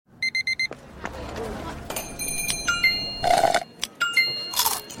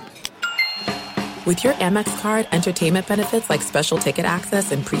With your Amex card, entertainment benefits like special ticket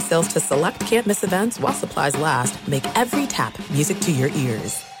access and pre-sales to select can't-miss events while supplies last make every tap music to your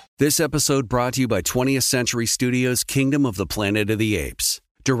ears. This episode brought to you by 20th Century Studios' Kingdom of the Planet of the Apes.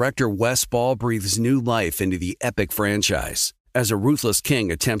 Director Wes Ball breathes new life into the epic franchise. As a ruthless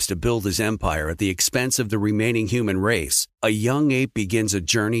king attempts to build his empire at the expense of the remaining human race, a young ape begins a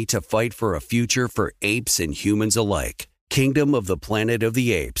journey to fight for a future for apes and humans alike. Kingdom of the Planet of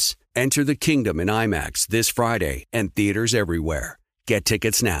the Apes. Enter the kingdom in IMAX this Friday and theaters everywhere. Get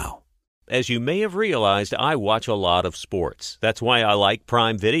tickets now. As you may have realized, I watch a lot of sports. That's why I like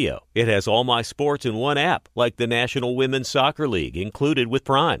Prime Video. It has all my sports in one app, like the National Women's Soccer League, included with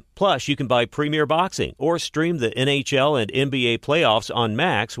Prime. Plus, you can buy Premier Boxing or stream the NHL and NBA playoffs on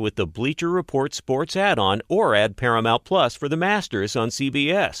Max with the Bleacher Report Sports add-on, or add Paramount Plus for the Masters on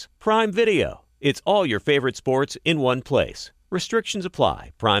CBS. Prime Video. It's all your favorite sports in one place. Restrictions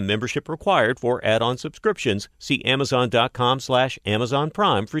apply. Prime membership required for add-on subscriptions. See Amazon.com/Amazon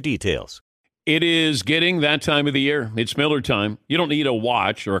Prime for details. It is getting that time of the year. It's Miller time. You don't need a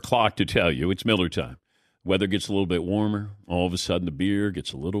watch or a clock to tell you. It's Miller time. Weather gets a little bit warmer. All of a sudden, the beer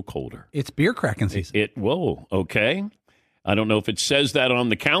gets a little colder. It's beer cracking season. Whoa, okay. I don't know if it says that on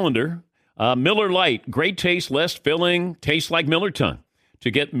the calendar. Miller Lite, great taste, less filling, tastes like Miller time. To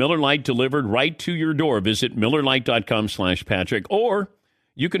get Miller Lite delivered right to your door, visit MillerLite.com/Patrick, or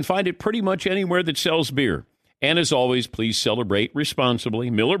you can find it pretty much anywhere that sells beer. And as always, please celebrate responsibly.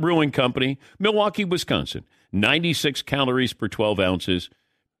 Miller Brewing Company, Milwaukee, Wisconsin. 96 calories per 12 ounces.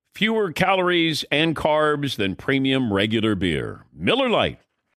 Fewer calories and carbs than premium regular beer. Miller Lite.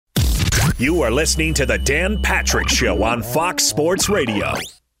 You are listening to The Dan Patrick Show on Fox Sports Radio.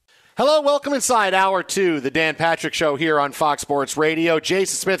 Hello, welcome inside Hour 2, the Dan Patrick Show here on Fox Sports Radio.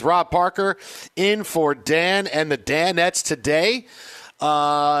 Jason Smith, Rob Parker in for Dan and the Danettes today.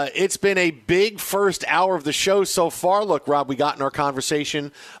 It's been a big first hour of the show so far. Look, Rob, we got in our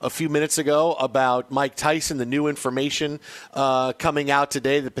conversation a few minutes ago about Mike Tyson, the new information coming out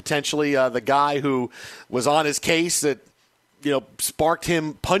today, that potentially the guy who was on his case that sparked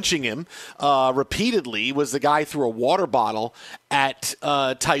him punching him repeatedly was the guy who threw a water bottle at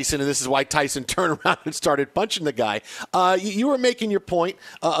Tyson, and this is why Tyson turned around and started punching the guy. You were making your point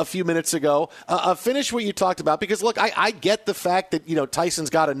a few minutes ago. Finish what you talked about, because, look, I get the fact that, Tyson's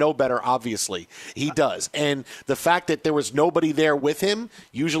got to know better, obviously. He does. And the fact that there was nobody there with him,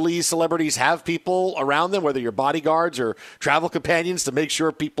 usually celebrities have people around them, whether you're bodyguards or travel companions, to make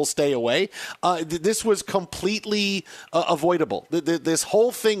sure people stay away. This was completely avoidable. This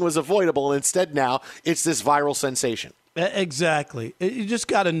whole thing was avoidable, and instead now it's this viral sensation. Exactly. You just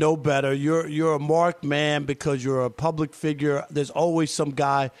got to know better. You're a marked man because you're a public figure. There's always some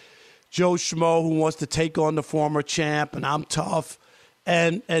guy, Joe Schmo, who wants to take on the former champ, and I'm tough,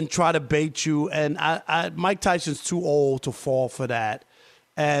 and try to bait you. And Mike Tyson's too old to fall for that.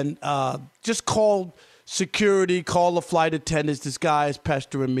 And just call security, call the flight attendants. This guy is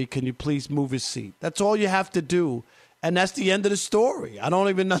pestering me. Can you please move his seat? That's all you have to do. And that's the end of the story. I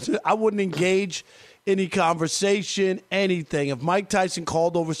wouldn't engage any conversation, anything. If Mike Tyson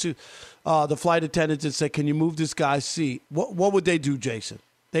called over to the flight attendants and said, can you move this guy's seat? What would they do, Jason?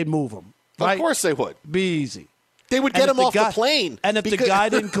 They'd move him. Right? Of course they would. Be easy. They would get him off the plane. And if the guy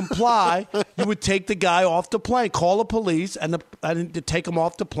didn't comply, you would take the guy off the plane. Call the police and to take him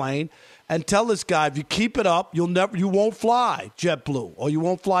off the plane and tell this guy, if you keep it up, you won't fly JetBlue, or you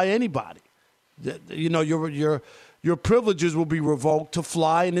won't fly anybody. Your privileges will be revoked to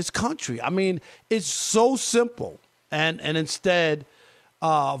fly in this country. I mean, it's so simple. And instead,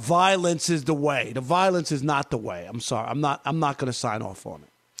 violence is the way. The violence is not the way. I'm sorry. I'm not going to sign off on it.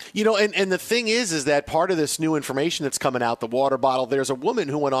 And the thing is that part of this new information that's coming out, the water bottle, there's a woman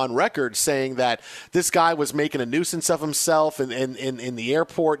who went on record saying that this guy was making a nuisance of himself in the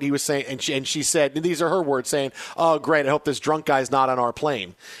airport. He was saying, and she said, and these are her words, saying, oh, great, I hope this drunk guy's not on our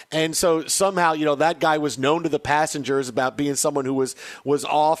plane. And so somehow, that guy was known to the passengers about being someone who was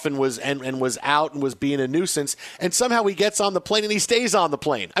off and was out and was being a nuisance. And somehow he gets on the plane and he stays on the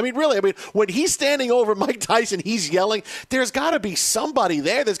plane. I mean, really, when he's standing over Mike Tyson, he's yelling, there's got to be somebody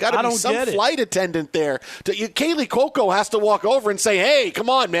there. There's got to be some flight attendant there. Kaylee Coco has to walk over and say, hey, come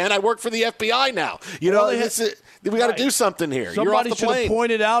on, man, I work for the FBI now. We got to do something here. Somebody You're off the should plane. have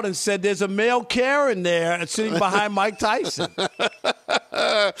pointed out and said there's a male Karen there sitting behind Mike Tyson.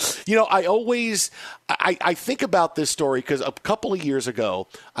 I think about this story because a couple of years ago,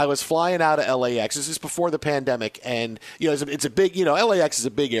 I was flying out of LAX. This is before the pandemic. And, it's a big, LAX is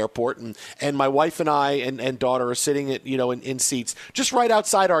a big airport. And my wife and I and daughter are sitting at, in seats just right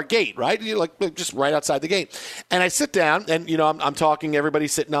outside our gate, right? Just right outside the gate. And I sit down and, I'm talking,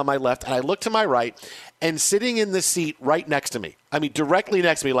 everybody's sitting on my left. And I look to my right, and sitting in the seat right next to me, directly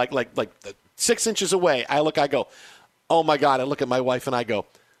next to me, like 6 inches away, I go, oh my God. I look at my wife and I go,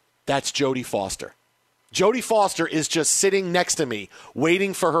 that's Jodie Foster. Jodie Foster is just sitting next to me,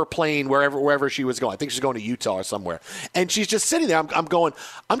 waiting for her plane wherever she was going. I think she's going to Utah or somewhere. And she's just sitting there.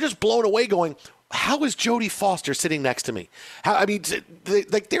 I'm just blown away going, how is Jodie Foster sitting next to me?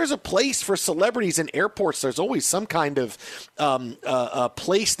 There's a place for celebrities in airports. There's always some kind of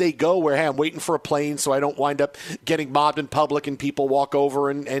place they go where, hey, I'm waiting for a plane so I don't wind up getting mobbed in public and people walk over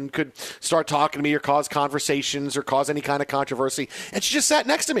and could start talking to me or cause conversations or cause any kind of controversy. And she just sat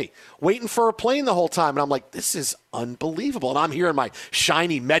next to me, waiting for a plane the whole time. And I'm like, this is unbelievable. And I'm here in my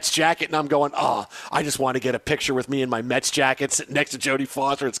shiny Mets jacket, and I'm going, I just want to get a picture with me in my Mets jacket sitting next to Jodie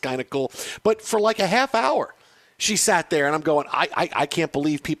Foster. It's kind of cool. But for like a half hour, she sat there, and I'm going, I can't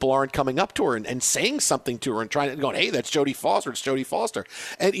believe people aren't coming up to her and saying something to her and trying to go, hey, that's Jodie Foster. It's Jodie Foster.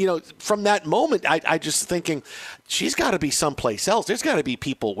 And, from that moment, I just thinking, she's got to be someplace else. There's got to be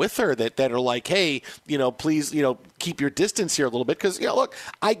people with her that are like, hey, please, keep your distance here a little bit. Because, look,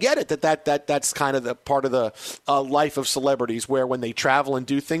 I get it that's kind of the part of the life of celebrities where when they travel and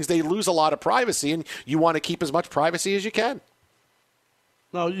do things, they lose a lot of privacy, and you want to keep as much privacy as you can.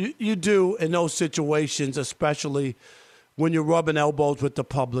 No, you do in those situations, especially when you're rubbing elbows with the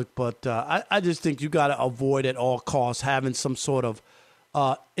public. But I just think you got to avoid at all costs having some sort of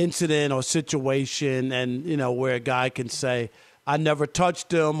incident or situation and, where a guy can say, I never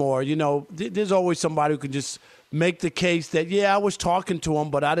touched him, or, there's always somebody who can just make the case that, yeah, I was talking to him,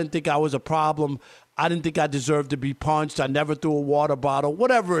 but I didn't think I was a problem. I didn't think I deserved to be punched. I never threw a water bottle,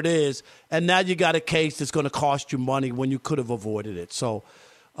 whatever it is. And now you got a case that's going to cost you money when you could have avoided it. So,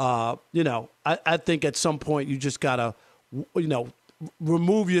 I think at some point you just got to,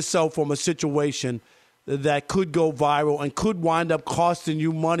 remove yourself from a situation that could go viral and could wind up costing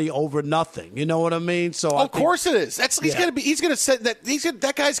you money over nothing. You know what I mean? So of course it is. He's going to send that.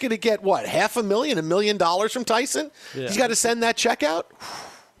 That guy's going to get what, $500,000, $1 million from Tyson? Yeah. He's got to send that check out?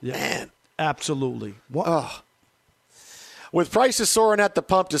 Yeah. Man. Absolutely. With prices soaring at the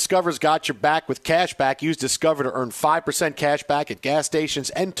pump, Discover's got your back with cash back. Use Discover to earn 5% cash back at gas stations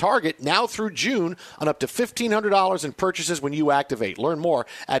and Target now through June on up to $1,500 in purchases when you activate. Learn more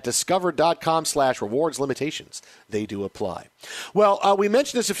at discover.com/rewards. Limitations, they do apply. Well, we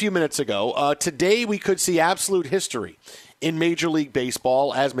mentioned this a few minutes ago. Today we could see absolute history in Major League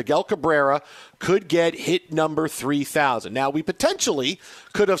Baseball as Miguel Cabrera could get hit number 3,000. Now, we potentially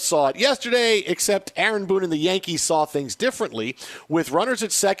could have saw it yesterday, except Aaron Boone and the Yankees saw things differently. With runners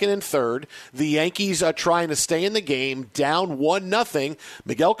at second and third, the Yankees are trying to stay in the game, down 1-0.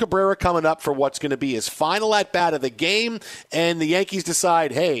 Miguel Cabrera coming up for what's going to be his final at-bat of the game, and the Yankees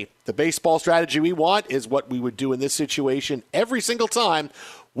decide, hey, the baseball strategy we want is what we would do in this situation every single time.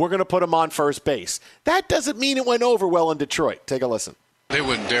 We're going to put him on first base. That doesn't mean it went over well in Detroit. Take a listen. They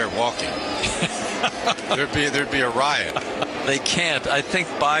wouldn't dare walk him. There'd be a riot. They can't. I think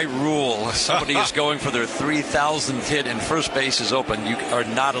by rule, somebody is going for their 3,000th hit and first base is open. You are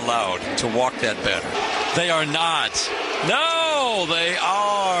not allowed to walk that batter. They are not. No, they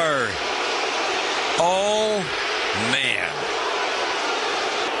are. Oh, man.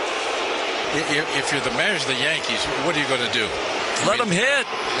 If you're the manager of the Yankees, what are you going to do? Let them hit.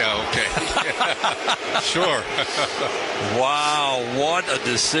 Yeah, okay. Sure. Wow, what a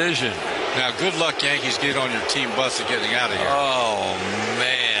decision. Now, good luck, Yankees, get on your team bus and getting out of here. Oh,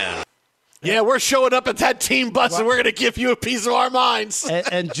 man. Yeah, we're showing up at that team bus, and we're going to give you a piece of our minds.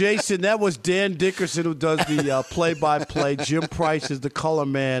 And Jason, that was Dan Dickerson who does the play-by-play. Jim Price is the color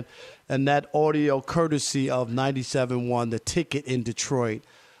man, and that audio courtesy of 97.1, The Ticket in Detroit.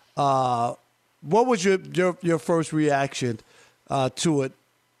 What was your first reaction to it,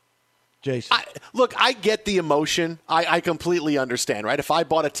 Jason? Look, I get the emotion. I completely understand, right? If I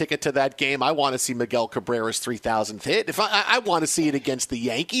bought a ticket to that game, I want to see Miguel Cabrera's 3,000th hit. If I want to see it against the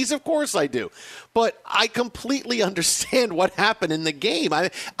Yankees, of course I do. But I completely understand what happened in the game.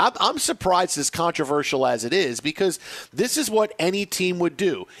 I'm surprised as controversial as it is because this is what any team would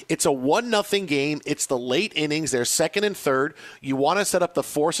do. It's a 1-0 game. It's the late innings. They're second and third. You want to set up the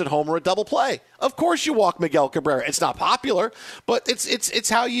force at home or a double play. Of course you walk Miguel Cabrera. It's not popular, but it's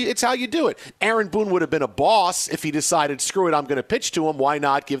how you do it. Aaron Boone would have been a boss if he decided, screw it, I'm going to pitch to him. Why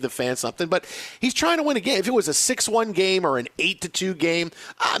not give the fans something? But he's trying to win a game. If it was a 6-1 game or an 8-2 game,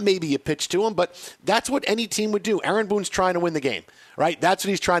 maybe you pitch to him. But that's what any team would do. Aaron Boone's trying to win the game. Right? That's what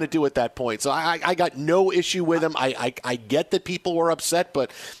he's trying to do at that point. So I got no issue with him. I get that people were upset,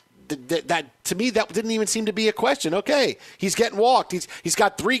 but that to me, that didn't even seem to be a question. Okay, he's getting walked. He's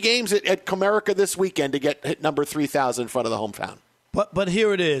got 3 games at Comerica this weekend to hit number 3,000 in front of the hometown. But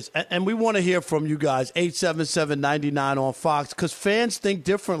here it is, and we want to hear from you guys, 877-99 on Fox, because fans think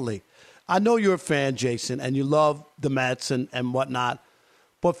differently. I know you're a fan, Jason, and you love the Mets and whatnot.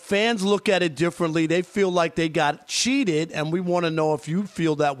 But fans look at it differently. They feel like they got cheated, and we want to know if you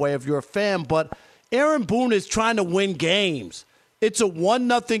feel that way if you're a fan. But Aaron Boone is trying to win games. It's a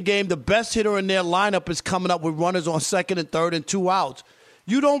 1-0 game. The best hitter in their lineup is coming up with runners on second and third and 2 outs.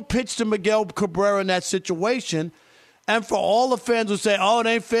 You don't pitch to Miguel Cabrera in that situation. And for all the fans who say, oh, it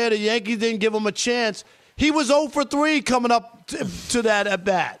ain't fair, the Yankees didn't give him a chance, he was 0 for 3 coming up to that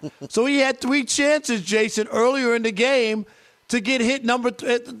at-bat. So he had 3 chances, Jason, earlier in the game to get hit number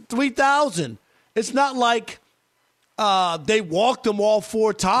 3,000. It's not like they walked him all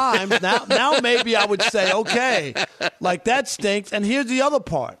 4 times. Now maybe I would say, okay, like that stinks. And here's the other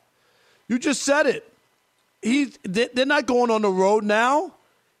part. You just said it. They're not going on the road now.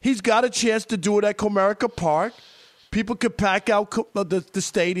 He's got a chance to do it at Comerica Park. People could pack out the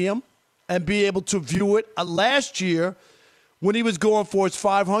stadium and be able to view it. Last year, when he was going for his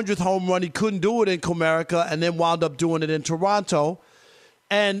 500th home run, he couldn't do it in Comerica and then wound up doing it in Toronto.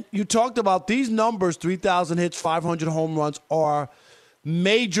 And you talked about these numbers, 3,000 hits, 500 home runs, are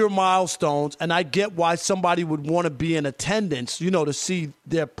major milestones. And I get why somebody would want to be in attendance, to see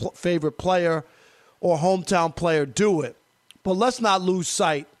their favorite player or hometown player do it. But let's not lose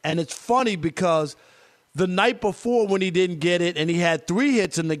sight. And it's funny because the night before when he didn't get it and he had 3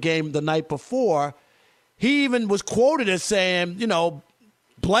 hits in the game the night before, he even was quoted as saying,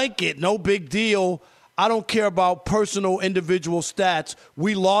 blanket, no big deal. I don't care about personal individual stats.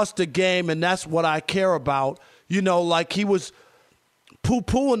 We lost the game, and that's what I care about. Like he was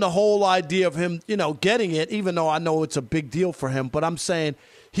poo-pooing the whole idea of him, getting it, even though I know it's a big deal for him. But I'm saying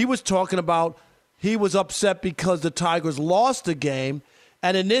he was talking about he was upset because the Tigers lost the game.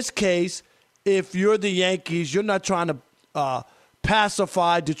 And in this case, if you're the Yankees, you're not trying to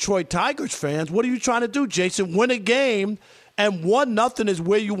pacify Detroit Tigers fans. What are you trying to do, Jason? Win a game, and 1-0 is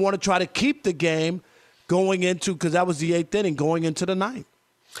where you want to try to keep the game going into, because that was the 8th inning, going into the 9th.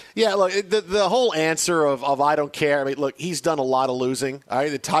 Yeah, look, the whole answer of I don't care. I mean, look, he's done a lot of losing. All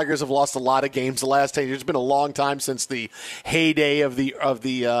right, the Tigers have lost a lot of games the last 10 years. It's been a long time since the heyday of the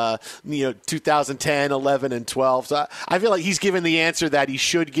 2010, 11, and 12. So I feel like he's given the answer that he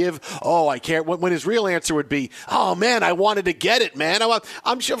should give. Oh, I care. When his real answer would be, oh man, I wanted to get it, man.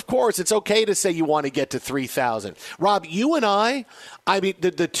 I'm sure, of course, it's okay to say you want to get to 3,000. Rob, you and I mean,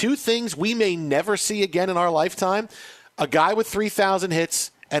 the 2 things we may never see again in our lifetime: a guy with 3,000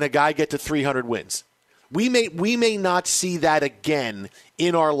 hits and a guy get to 300 wins. We may not see that again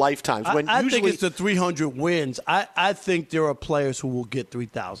in our lifetimes. I think it's the 300 wins. I think there are players who will get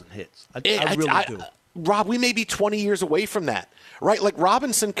 3,000 hits. I really do. Rob, we may be 20 years away from that, right? Like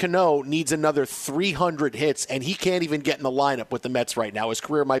Robinson Cano needs another 300 hits, and he can't even get in the lineup with the Mets right now. His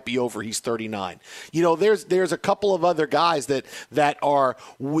career might be over. He's 39. There's a couple of other guys that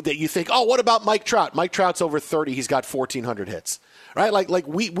you think, oh, what about Mike Trout? Mike Trout's over 30. He's got 1,400 hits. Right, like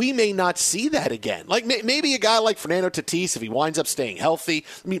we may not see that again. Like maybe a guy like Fernando Tatis, if he winds up staying healthy,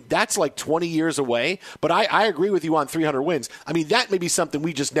 I mean that's like 20 years away. But I agree with you on 300 wins. I mean that may be something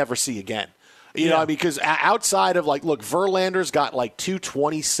we just never see again. Because outside of look, Verlander's got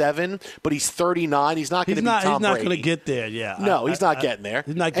 227, but he's 39. He's not going to be Tom Brady. He's not going to get there. Yeah, no, he's not getting there.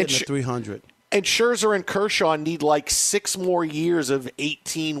 He's not getting to 300. And Scherzer and Kershaw need 6 more years of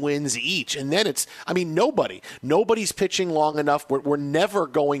 18 wins each. And then nobody's pitching long enough. We're never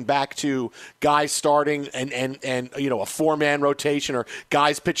going back to guys starting and a 4-man rotation or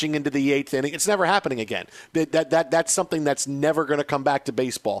guys pitching into the 8th inning. It's never happening again. That's something that's never going to come back to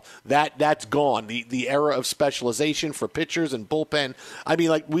baseball. That's gone. The era of specialization for pitchers and bullpen. I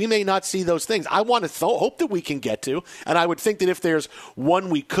mean, we may not see those things. I want to hope that we can get to. And I would think that if there's one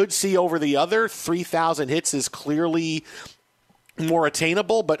we could see over the other, 3,000 hits is clearly more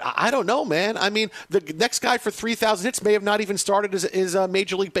attainable, but I don't know, man. I mean, the next guy for 3,000 hits may have not even started his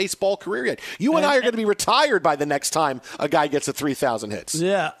Major League Baseball career yet. You and I are going to be retired by the next time a guy gets a 3,000 hits.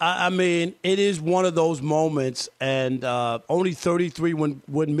 Yeah, I mean, it is one of those moments, and only 33 when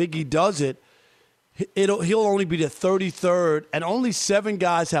Miggy does it. He'll only be the 33rd, and only 7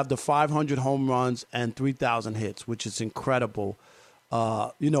 guys have the 500 home runs and 3,000 hits, which is incredible.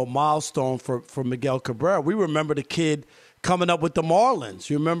 milestone for Miguel Cabrera. We remember the kid coming up with the Marlins.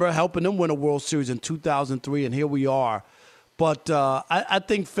 You remember helping them win a World Series in 2003, and here we are. But I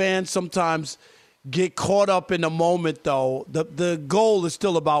think fans sometimes get caught up in the moment, though. The goal is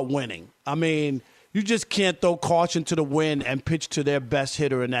still about winning. I mean, you just can't throw caution to the wind and pitch to their best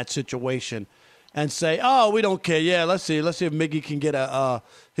hitter in that situation and say, oh, we don't care. Yeah, let's see if Miggy can get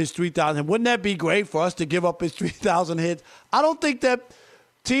his 3,000. Wouldn't that be great for us to give up his 3,000 hits? I don't think that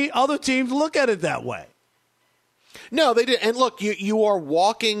other teams look at it that way. No, they did. And look, you are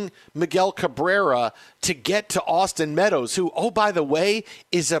walking Miguel Cabrera to get to Austin Meadows, who, oh, by the way,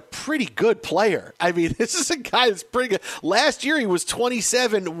 is a pretty good player. I mean, this is a guy that's pretty good. Last year he was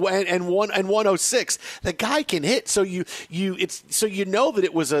 27 and 106. The guy can hit. So you know that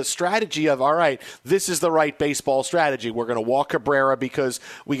it was a strategy of, all right, this is the right baseball strategy. We're going to walk Cabrera because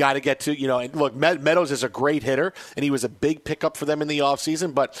we got to get to, and look, Meadows is a great hitter, and he was a big pickup for them in the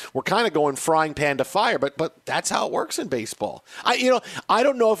offseason, but we're kind of going frying pan to fire. But that's how it works in baseball. I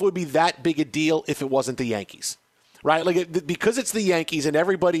don't know if it would be that big a deal if it wasn't the Yankees, right? Like because it's the Yankees and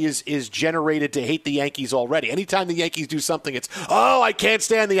everybody is generated to hate the Yankees already. Anytime the Yankees do something, it's, oh, I can't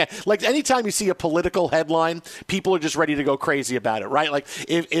stand the Yankees. Like anytime you see a political headline, people are just ready to go crazy about it, right? Like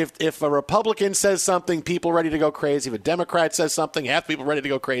if a Republican says something, people are ready to go crazy. If a Democrat says something, half people are ready to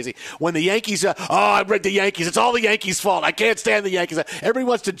go crazy. When the Yankees, I read the Yankees, it's all the Yankees' fault. I can't stand the Yankees. Everybody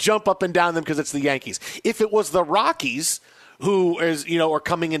wants to jump up and down them because it's the Yankees. If it was the Rockies, who are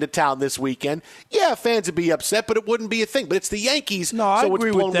coming into town this weekend, yeah, fans would be upset, but it wouldn't be a thing. But it's the Yankees, so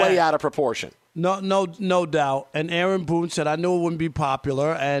it's blown way out of proportion. No doubt. And Aaron Boone said, I knew it wouldn't be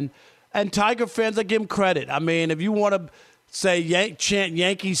popular. And Tiger fans, I give him credit. I mean, if you want to say chant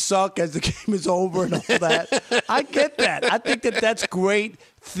Yankees suck as the game is over and all that, I get that. I think that's great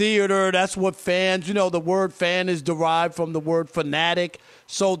theater. That's what fans, the word fan is derived from the word fanatic.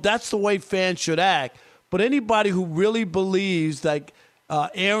 So that's the way fans should act. But anybody who really believes like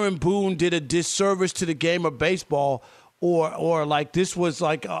Aaron Boone did a disservice to the game of baseball or like this was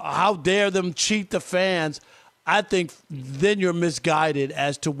like how dare them cheat the fans, I think then you're misguided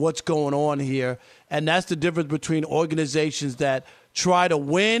as to what's going on here. And that's the difference between organizations that try to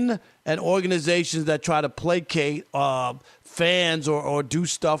win and organizations that try to placate fans or do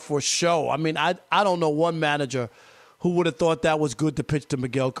stuff for show. I mean, I don't know one manager who would have thought that was good to pitch to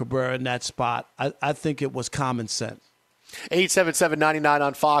Miguel Cabrera in that spot. I think it was common sense. 877-99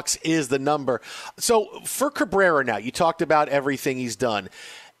 on Fox is the number. So for Cabrera now, you talked about everything he's done.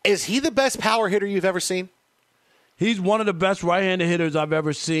 Is he the best power hitter you've ever seen? He's one of the best right-handed hitters I've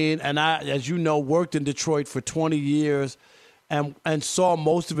ever seen. And I, as you know, worked in Detroit for 20 years and saw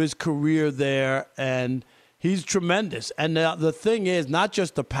most of his career there. And he's tremendous. And the thing is, not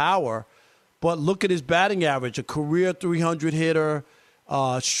just the power, but look at his batting average, a career 300 hitter,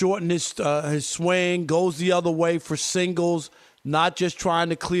 shorten his swing, goes the other way for singles, not just trying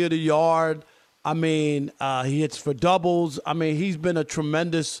to clear the yard. I mean, he hits for doubles. I mean, he's been a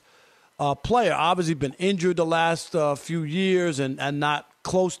tremendous player. Obviously been injured the last few years and not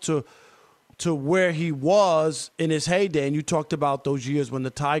close to where he was in his heyday. And you talked about those years when the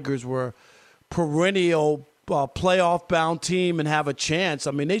Tigers were perennial playoff-bound team and have a chance.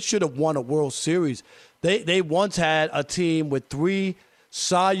 I mean, they should have won a World Series. They once had a team with 3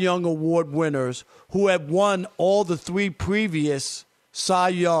 Cy Young Award winners who had won all the 3 previous Cy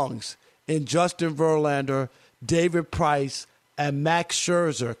Youngs in Justin Verlander, David Price, and Max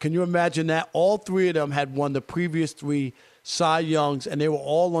Scherzer. Can you imagine that? All 3 of them had won the previous 3 Cy Youngs, and they were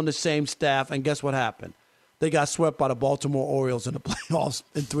all on the same staff. And guess what happened? They got swept by the Baltimore Orioles in the playoffs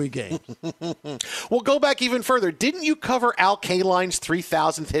in 3 games. Well, go back even further. Didn't you cover Al Kaline's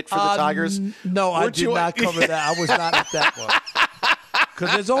 3,000th hit for the Tigers? No, I did not cover that. I was not at that one.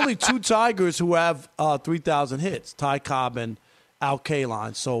 Because there's only 2 Tigers who have 3,000 hits, Ty Cobb and Al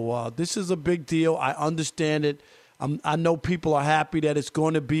Kaline. So this is a big deal. I understand it. I know people are happy that it's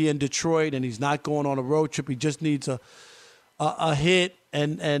going to be in Detroit and he's not going on a road trip. He just needs a hit.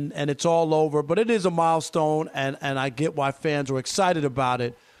 And it's all over. But it is a milestone, and I get why fans are excited about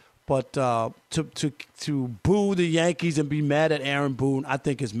it. But to boo the Yankees and be mad at Aaron Boone, I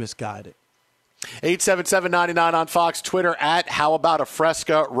think is misguided. 877-99 on Fox, Twitter at How About a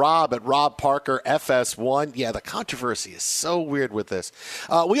Fresca, Rob at Rob Parker FS1. Yeah, the controversy is so weird with this.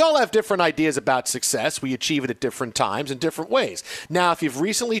 We all have different ideas about success. We achieve it at different times in different ways. Now, if you've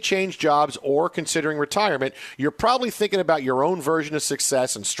recently changed jobs or considering retirement, you're probably thinking about your own version of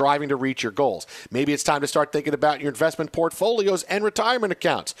success and striving to reach your goals. Maybe it's time to start thinking about your investment portfolios and retirement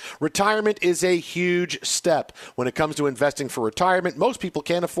accounts. Retirement is a huge step. When it comes to investing for retirement, most people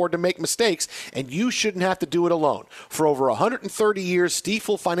can't afford to make mistakes. and you shouldn't have to do it alone. For over 130 years,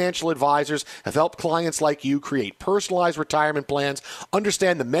 Stifel Financial Advisors have helped clients like you create personalized retirement plans,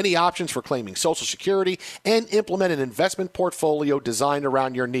 understand the many options for claiming Social Security, and implement an investment portfolio designed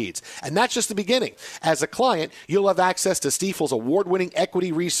around your needs. And that's just the beginning. As a client, you'll have access to Stifel's award-winning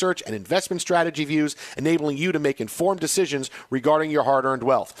equity research and investment strategy views, enabling you to make informed decisions regarding your hard-earned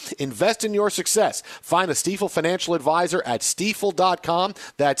wealth. Invest in your success. Find a Stifel Financial Advisor at stifel.com.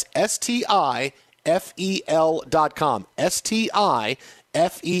 That's STIFEL.com.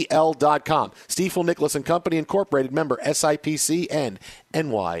 STIFEL.com. Stifel Nicholas and Company Incorporated, member SIPC and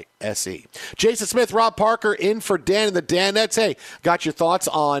NYSE. Jason Smith, Rob Parker in for Dan and the Danettes. Hey, got your thoughts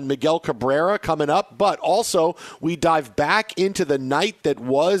on Miguel Cabrera coming up, but also we dive back into the night that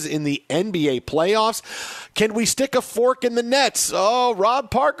was in the NBA playoffs. Can we stick a fork in the Nets? Oh, Rob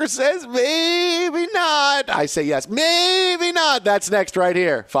Parker says maybe not. I say yes, maybe not. That's next right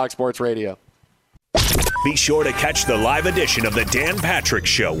here, Fox Sports Radio. Be sure to catch the live edition of the Dan Patrick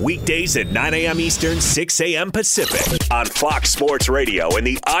Show weekdays at 9 a.m. Eastern, 6 a.m. Pacific on Fox Sports Radio and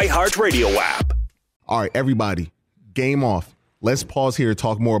the iHeartRadio app. All right, everybody, game off. Let's pause here to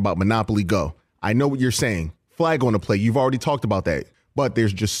talk more about Monopoly Go. I know what you're saying. Flag on the play. You've already talked about that. But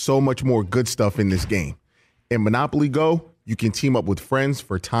there's just so much more good stuff in this game. In Monopoly Go, you can team up with friends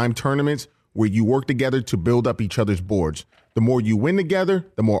for time tournaments where you work together to build up each other's boards. The more you win together,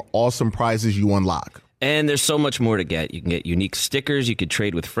 the more awesome prizes you unlock. And there's so much more to get. You can get unique stickers. You could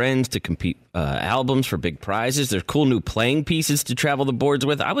trade with friends to compete albums for big prizes. There's cool new playing pieces to travel the boards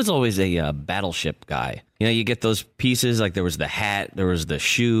with. I was always a battleship guy. You know, you get those pieces, like there was the hat, there was the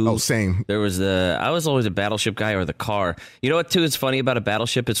shoe. Oh, same. I was always a battleship guy, or the car. You know what, too, is funny about a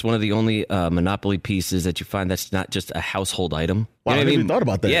battleship? It's one of the only Monopoly pieces that you find that's not just a household item. Wow, You know I never even thought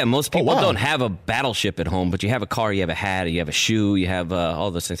about that. Yeah, most people don't have a battleship at home, but you have a car, you have a hat, you have a shoe, you have all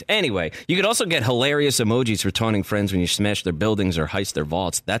those things. Anyway, you could also get hilarious emojis for taunting friends when you smash their buildings or heist their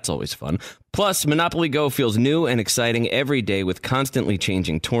vaults. That's always fun. Plus, Monopoly Go feels new and exciting every day with constantly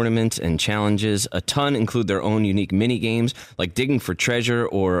changing tournaments and challenges. A ton include their own unique mini games, like digging for treasure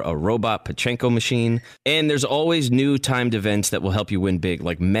or a robot Pachinko machine. And there's always new timed events that will help you win big,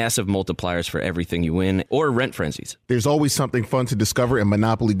 like massive multipliers for everything you win, or rent frenzies. There's always something fun to discover in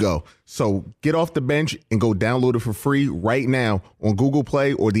Monopoly Go. So get off the bench and go download it for free right now on Google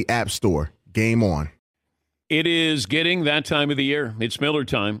Play or the App Store. Game on. It is getting that time of the year. It's Miller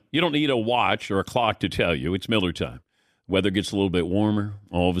time. You don't need a watch or a clock to tell you. It's Miller time. Weather gets a little bit warmer.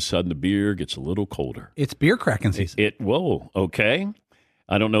 All of a sudden, the beer gets a little colder. It's beer cracking season. Whoa, okay.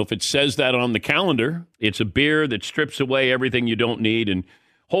 I don't know if it says that on the calendar. It's a beer that strips away everything you don't need and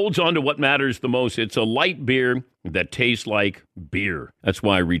holds on to what matters the most. It's a light beer that tastes like beer. That's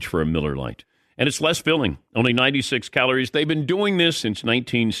why I reach for a Miller Lite. And it's less filling, only 96 calories. They've been doing this since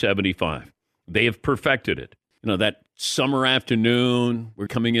 1975. They have perfected it. You know, that summer afternoon, we're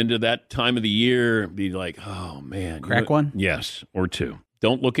coming into that time of the year, be like, oh, man. Crack one? Yes, or two.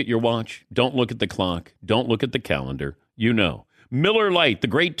 Don't look at your watch. Don't look at the clock. Don't look at the calendar. You know. Miller Lite, the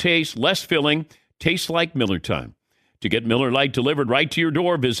great taste, less filling, tastes like Miller time. To get Miller Lite delivered right to your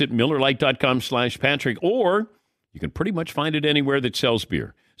door, visit MillerLite.com/Patrick, or you can pretty much find it anywhere that sells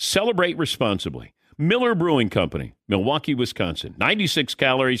beer. Celebrate responsibly. Miller Brewing Company, Milwaukee, Wisconsin. 96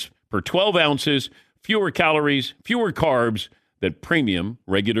 calories per 12 ounces. Fewer calories, fewer carbs than premium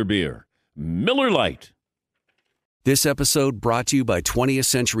regular beer. Miller Lite. This episode brought to you by 20th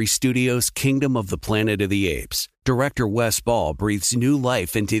Century Studios' Kingdom of the Planet of the Apes. Director Wes Ball breathes new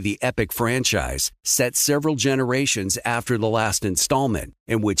life into the epic franchise, set several generations after the last installment,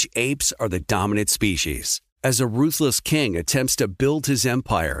 in which apes are the dominant species. As a ruthless king attempts to build his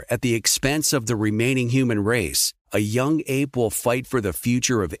empire at the expense of the remaining human race, a young ape will fight for the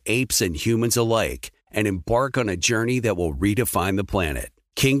future of apes and humans alike and embark on a journey that will redefine the planet.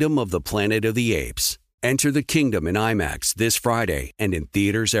 Kingdom of the Planet of the Apes. Enter the kingdom in IMAX this Friday and in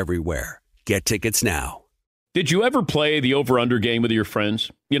theaters everywhere. Get tickets now. Did you ever play the over-under game with your friends?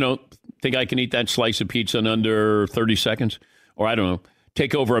 You know, think I can eat that slice of pizza in under 30 seconds? Or I don't know,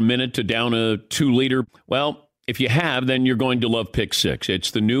 take over a minute to down a 2-liter? Well, if you have, then you're going to love Pick Six.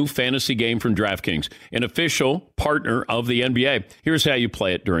 It's the new fantasy game from DraftKings, an official partner of the NBA. Here's how you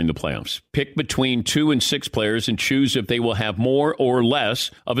play it during the playoffs. Pick between 2 and 6 players and choose if they will have more or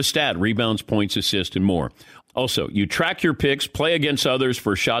less of a stat, rebounds, points, assists, and more. Also, you track your picks, play against others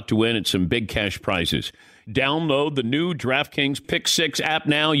for a shot to win and some big cash prizes. Download the new DraftKings Pick 6 app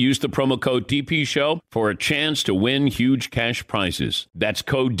now. Use the promo code DPSHOW for a chance to win huge cash prizes. That's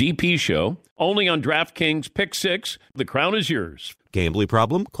code DPSHOW. Only on DraftKings Pick 6. The crown is yours. Gambling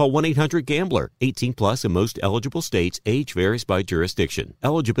problem? Call 1-800-GAMBLER. 18 plus in most eligible states. Age varies by jurisdiction.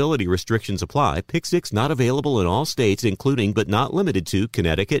 Eligibility restrictions apply. Pick six not available in all states, including but not limited to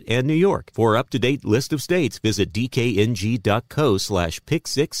Connecticut and New York. For up-to-date list of states, visit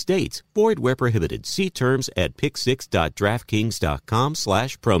dkng.co/pick6states. Void where prohibited. See terms at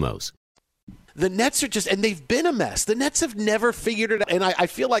pick6.draftkings.com/promos. The Nets are just, and they've been a mess. The Nets have never figured it out. And I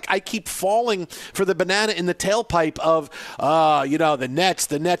feel like I keep falling for the banana in the tailpipe of, the Nets.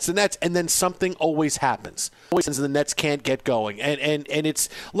 And then something always happens. And the Nets can't get going. And it's,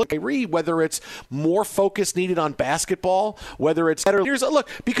 look, Kyrie, whether it's more focus needed on basketball, whether it's better. Look,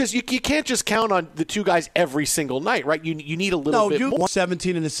 because you can't just count on the two guys every single night, right? You need a little bit more. No, you won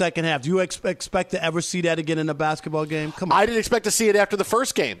 17 in the second half. Do you expect to ever see that again in a basketball game? Come on. I didn't expect to see it after the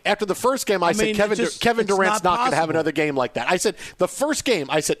first game. After the first game, I said Kevin Durant's not going to have another game like that. I said the first game,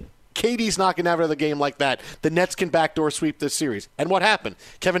 KD's not going to have another game like that. The Nets can backdoor sweep this series. And what happened?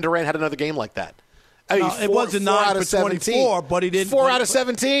 Kevin Durant had another game like that. It wasn't 9 for 24, but he didn't. 4 out of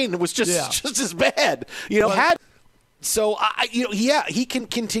 17 was just as bad. So, he can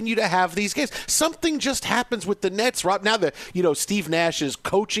continue to have these games. Something just happens with the Nets, Rob. Now that, Steve Nash's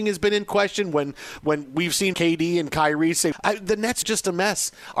coaching has been in question when we've seen KD and Kyrie say, the Nets just a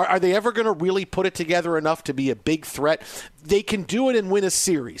mess. Are they ever going to really put it together enough to be a big threat? They can do it and win a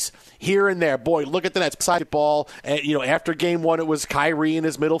series here and there. Boy, look at the Nets basketball. After game one, it was Kyrie and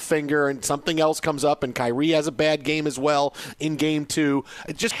his middle finger, and something else comes up, and Kyrie has a bad game as well in game two.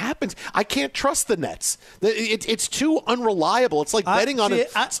 It just happens. I can't trust the Nets. It's too unreliable. It's like betting on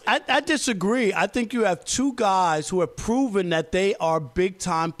it. I disagree. I think you have two guys who have proven that they are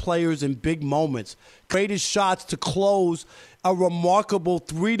big-time players in big moments. Greatest shots to close a remarkable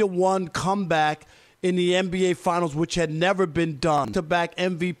 3-1 comeback in the NBA Finals, which had never been done. To back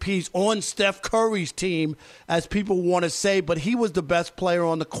MVPs on Steph Curry's team, as people want to say, but he was the best player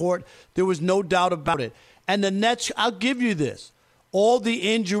on the court. There was no doubt about it. And the Nets, I'll give you this. All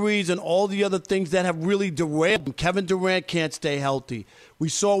the injuries and all the other things that have really derailed them. Kevin Durant can't stay healthy. We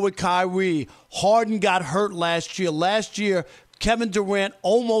saw with Kyrie. Harden got hurt last year. Last year, Kevin Durant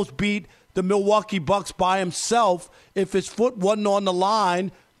almost beat the Milwaukee Bucks by himself. If his foot wasn't on the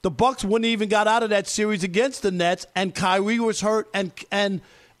line, the Bucks wouldn't even got out of that series against the Nets, and Kyrie was hurt and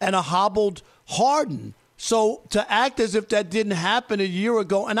a hobbled Harden. So to act as if that didn't happen a year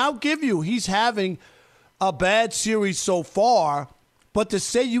ago, and I'll give you, he's having a bad series so far, but to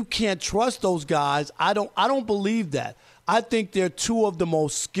say you can't trust those guys, I don't believe that. I think they're two of the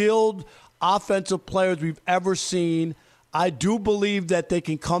most skilled offensive players we've ever seen. I do believe that they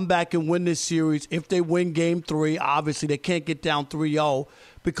can come back and win this series if they win Game 3. Obviously, they can't get down 3-0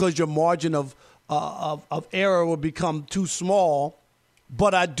 because your margin of error will become too small.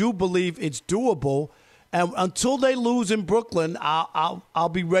 But I do believe it's doable. And until they lose in Brooklyn,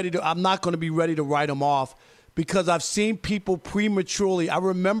 I'll be ready to. I'm not going to be ready to write them off because I've seen people prematurely. I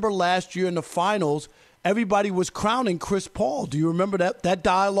remember last year in the finals, everybody was crowning Chris Paul. Do you remember that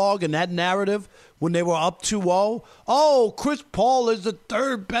dialogue and that narrative when they were up 2-0? Oh, Chris Paul is the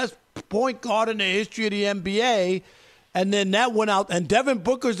third best point guard in the history of the NBA. And then that went out. And Devin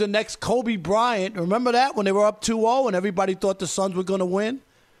Booker's the next Kobe Bryant. Remember that when they were up 2-0 and everybody thought the Suns were going to win?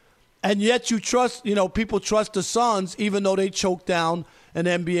 And yet people trust the Suns even though they choked down an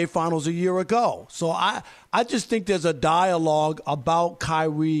NBA Finals a year ago. So I just think there's a dialogue about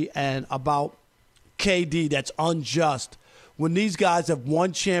Kyrie and about KD that's unjust. When these guys have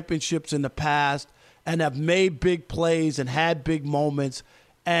won championships in the past and have made big plays and had big moments,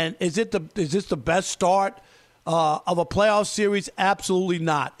 and is this the best start of a playoff series? Absolutely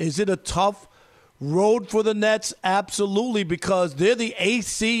not. Is it a tough road for the Nets? Absolutely, because they're the 8th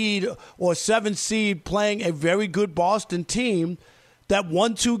seed or 7th seed playing a very good Boston team that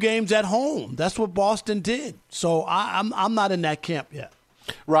won 2 games at home. That's what Boston did. So I'm not in that camp yet.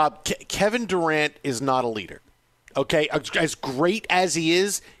 Rob, Kevin Durant is not a leader. Okay, as great as he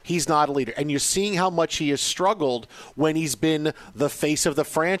is, he's not a leader. And you're seeing how much he has struggled when he's been the face of the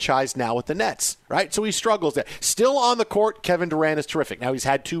franchise now with the Nets, right? So he struggles there. Still on the court, Kevin Durant is terrific. Now, he's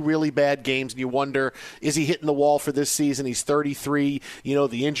had 2 really bad games, and you wonder, is he hitting the wall for this season? He's 33.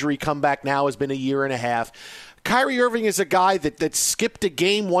 The injury comeback now has been a year and a half. Kyrie Irving is a guy that skipped a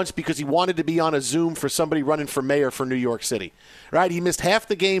game once because he wanted to be on a Zoom for somebody running for mayor for New York City, right? He missed half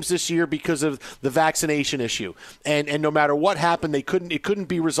the games this year because of the vaccination issue. And no matter what happened, it couldn't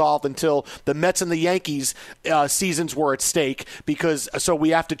be resolved until the Mets and the Yankees seasons were at stake so we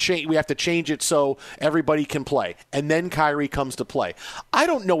have to change it so everybody can play. And then Kyrie comes to play. I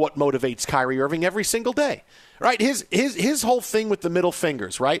don't know what motivates Kyrie Irving every single day. Right, his whole thing with the middle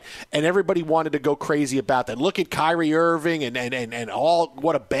fingers, right? And everybody wanted to go crazy about that. Look at Kyrie Irving and all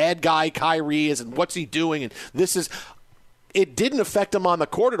what a bad guy Kyrie is and what's he doing and it didn't affect him on the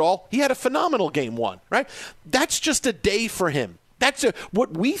court at all. He had a phenomenal game one, right? That's just a day for him.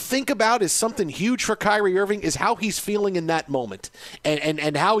 What we think about is something huge for Kyrie Irving is how he's feeling in that moment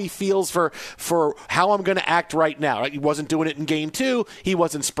and how he feels for how I'm going to act right now. Right? He wasn't doing it in game 2. He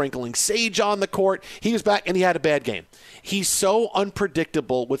wasn't sprinkling sage on the court. He was back and he had a bad game. He's so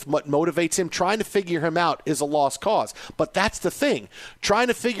unpredictable with what motivates him. Trying to figure him out is a lost cause. But that's the thing. Trying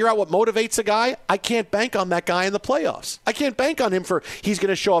to figure out what motivates a guy, I can't bank on that guy in the playoffs. I can't bank on him he's going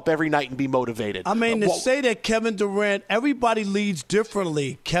to show up every night and be motivated. I mean, to say that Kevin Durant, everybody leads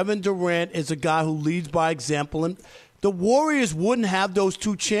differently. Kevin Durant is a guy who leads by example, and the Warriors wouldn't have those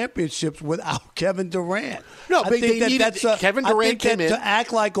 2 championships without Kevin Durant. No, but Kevin Durant came in to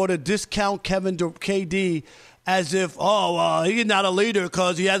act like or to discount KD as if he's not a leader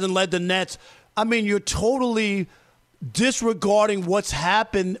because he hasn't led the Nets. I mean, you're totally disregarding what's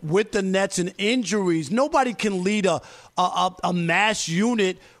happened with the Nets and injuries. Nobody can lead a mass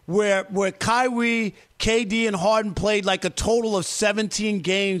unit where Kyrie, KD, and Harden played like a total of 17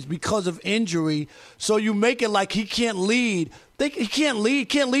 games because of injury. So you make it like he can't lead. He can't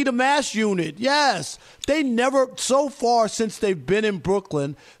lead a mass unit. Yes. They never, so far since they've been in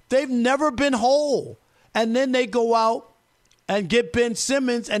Brooklyn, they've never been whole. And then they go out and get Ben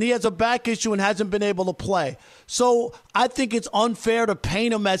Simmons, and he has a back issue and hasn't been able to play. So I think it's unfair to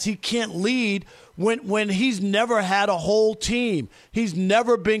paint him as he can't lead when he's never had a whole team. He's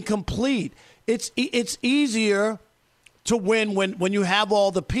never been complete. It's easier to win when you have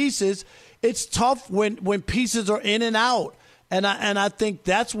all the pieces. It's tough when pieces are in and out. And I think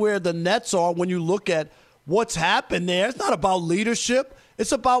that's where the Nets are when you look at what's happened there. It's not about leadership.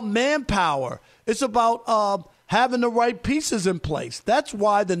 It's about manpower. It's about having the right pieces in place. That's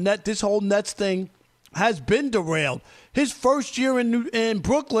why this whole Nets thing has been derailed. His first year in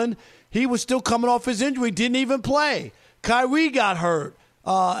Brooklyn, he was still coming off his injury, didn't even play. Kyrie got hurt,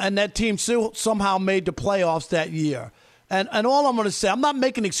 and that team still somehow made the playoffs that year. And all I'm going to say, I'm not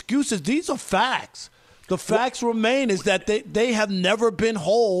making excuses. These are facts. The facts remain is that they have never been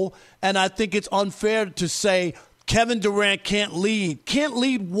whole, and I think it's unfair to say Kevin Durant can't lead. Can't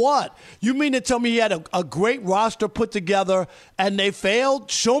lead what? You mean to tell me he had a great roster put together and they failed?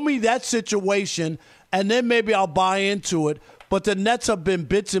 Show me that situation, and then maybe I'll buy into it. But the Nets have been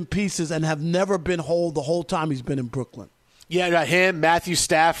bits and pieces and have never been whole the whole time he's been in Brooklyn. Yeah, him, Matthew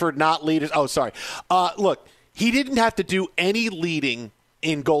Stafford, not leaders. Oh, sorry. Look, he didn't have to do any leading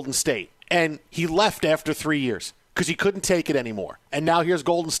in Golden State, and he left after 3 years because he couldn't take it anymore. And now here's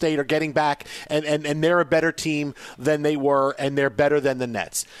Golden State are getting back, and they're a better team than they were, and they're better than the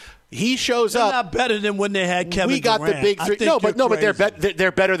Nets. He shows up. They're not better than when they had Kevin Durant. We got the big 3. No, but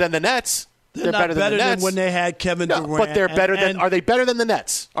they're better than the Nets. They're not better than when they had Kevin Durant. But they're better than. Are they better than the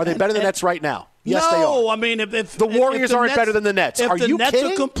Nets? Are they better than the Nets right now? Yes, they are. No, I mean, if the Warriors aren't better than the Nets, are you kidding? If the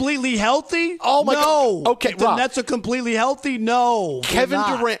Nets are completely healthy, oh my God. Okay, Rob. The Nets are completely healthy, no.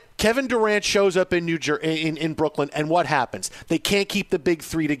 Kevin Durant shows up in in Brooklyn, and what happens? They can't keep the big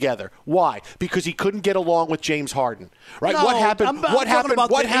 3 together. Why? Because he couldn't get along with James Harden. Right? No, what happened? I'm talking about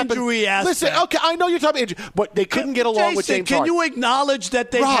the injury aspect. Listen, okay, I know you're talking about injury, but they couldn't get along with James Harden. Can you acknowledge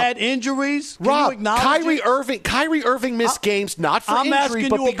that they've had injuries? Kyrie Irving missed games not for injury,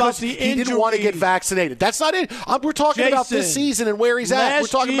 but because he didn't want to get vaccinated. That's not it. We're talking about this season and where he's at. We're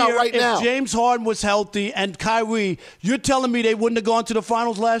talking about right now. If James Harden was healthy and Kyrie, you're telling me they wouldn't have gone to the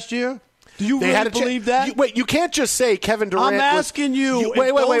finals last year? Do you really believe that? You can't just say Kevin Durant. I'm asking you.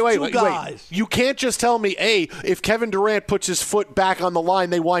 Wait. You can't just tell me, if Kevin Durant puts his foot back on the line,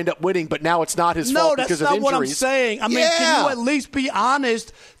 they wind up winning, but now it's not his fault because of injuries. No, that's not what I'm saying. I mean, can you at least be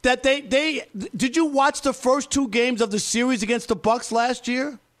honest that they did you watch the first 2 games of the series against the Bucks last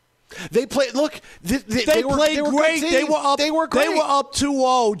year? They played. Look, they played great. They were up. They were great. They were up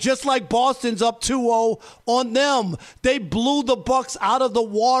 2-0, just like Boston's up 2-0 on them. They blew the Bucks out of the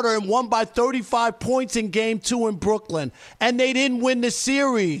water and won by 35 points in Game 2 in Brooklyn. And they didn't win the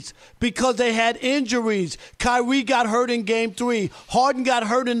series because they had injuries. Kyrie got hurt in Game 3. Harden got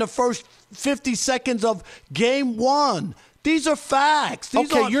hurt in the first 50 seconds of Game 1. These are facts.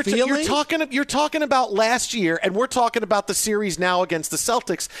 These aren't feelings. You're talking about last year, and we're talking about the series now against the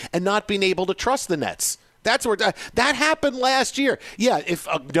Celtics and not being able to trust the Nets. That's where that happened last year. Yeah, if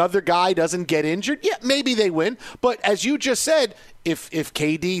another guy doesn't get injured, yeah, maybe they win. But as you just said, if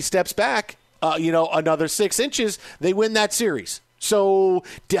KD steps back, another 6 inches, they win that series. So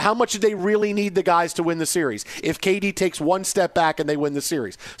how much do they really need the guys to win the series? If KD takes one step back and they win the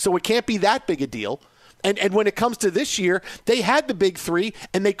series. So it can't be that big a deal. And when it comes to this year, they had the big three,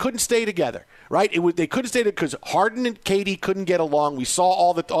 and they couldn't stay together, right? They couldn't stay together because Harden and KD couldn't get along. We saw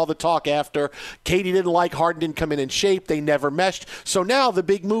all the talk after. KD didn't like Harden, didn't come in shape. They never meshed. So now the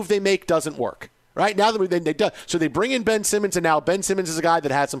big move they make doesn't work. Right now, they do. So they bring in Ben Simmons, and now Ben Simmons is a guy that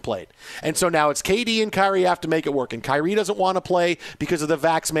hasn't played. And so now it's KD and Kyrie have to make it work. And Kyrie doesn't want to play because of the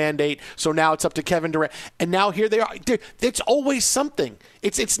vax mandate. So now it's up to Kevin Durant. And now here they are. It's always something.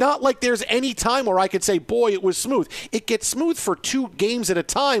 It's not like there's any time where I could say, boy, it was smooth. It gets smooth for 2 games at a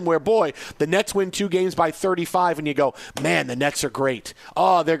time where, boy, the Nets win 2 games by 35, and you go, man, the Nets are great.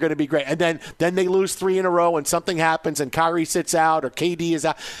 Oh, they're going to be great. And then they lose 3 in a row, and something happens, and Kyrie sits out or KD is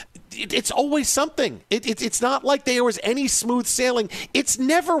out. It's always something. It's not like there was any smooth sailing. It's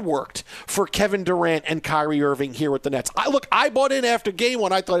never worked for Kevin Durant and Kyrie Irving here with the Nets. I bought in after game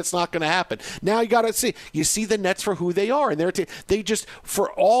 1. I thought it's not going to happen. Now you got to see. You see the Nets for who they are, and they just,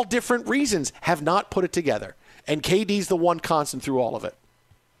 for all different reasons, have not put it together. And KD's the one constant through all of it.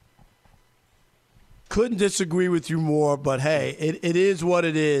 Couldn't disagree with you more, but hey, it is what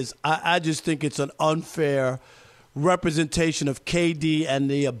it is. I just think it's an unfair representation of KD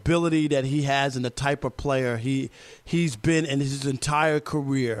and the ability that he has and the type of player he's been in his entire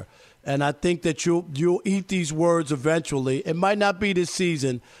career. And I think that you'll eat these words eventually. It might not be this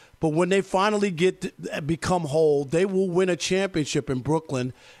season, but when they finally become whole, they will win a championship in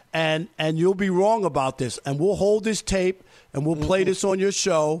Brooklyn. And you'll be wrong about this. And we'll hold this tape and we'll play this on your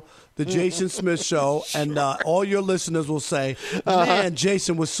show, the Jason Smith Show, and all your listeners will say, man,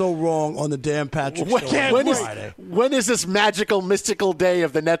 Jason was so wrong on the Dan Patrick Show on Friday. When is this magical, mystical day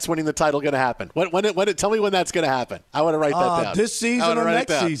of the Nets winning the title going to happen? Tell me when that's going to happen. I want to write that down. This season or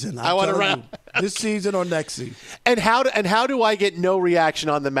next season? I want to write this season or next season. And how do I get no reaction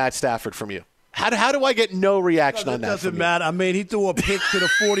on the Matt Stafford from you? How do I get no reaction on that? It doesn't matter. I mean, he threw a pick to the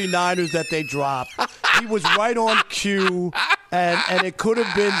 49ers that they dropped. He was right on cue, and it could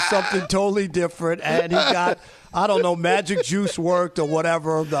have been something totally different. And he got, I don't know, magic juice worked or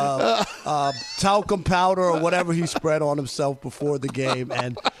whatever, the talcum powder or whatever he spread on himself before the game.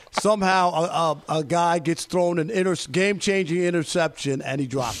 And somehow a guy gets thrown an game-changing interception, and he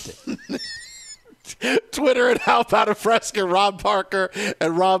dropped it. Twitter at How About a Fresca, Rob Parker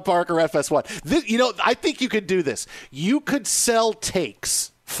and Rob Parker FS1. I think you could do this. You could sell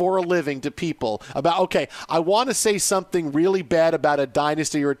takes for a living to people about, okay, I want to say something really bad about a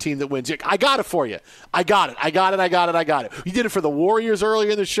dynasty or a team that wins. I got it for you. I got it. You did it for the Warriors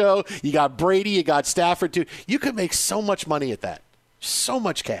earlier in the show. You got Brady. You got Stafford, too. You could make so much money at that. So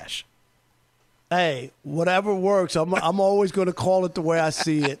much cash. Hey, whatever works. I'm always going to call it the way I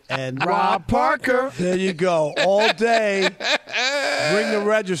see it. And Rob Parker. There you go. All day. Ring the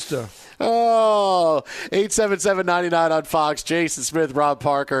register. Oh, 877-99 on Fox. Jason Smith, Rob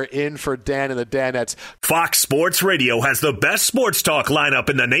Parker, in for Dan and the Danettes. Fox Sports Radio has the best sports talk lineup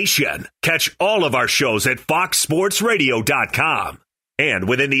in the nation. Catch all of our shows at foxsportsradio.com. And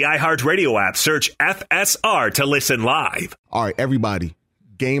within the iHeartRadio app, search FSR to listen live. All right, everybody,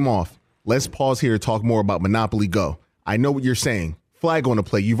 game off. Let's pause here to talk more about Monopoly Go. I know what you're saying. Flag on the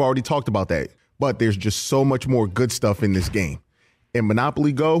play. You've already talked about that. But there's just so much more good stuff in this game. In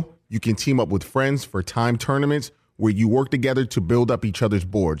Monopoly Go, you can team up with friends for timed tournaments where you work together to build up each other's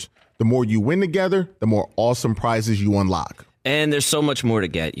boards. The more you win together, the more awesome prizes you unlock. And there's so much more to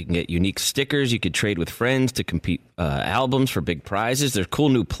get. You can get unique stickers. You could trade with friends to compete albums for big prizes. There's cool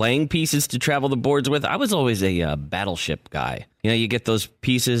new playing pieces to travel the boards with. I was always a battleship guy. You get those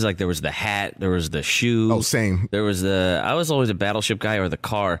pieces, like there was the hat, there was the shoe. Oh, same. I was always a battleship guy, or the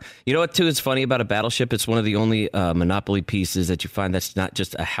car. You know what, too, is funny about a battleship? It's one of the only Monopoly pieces that you find that's not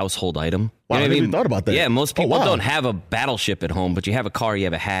just a household item. Wow, I even thought about that. Yeah, most people don't have a battleship at home, but you have a car, you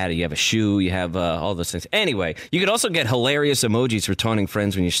have a hat, you have a shoe, you have all those things. Anyway, you could also get hilarious emojis for taunting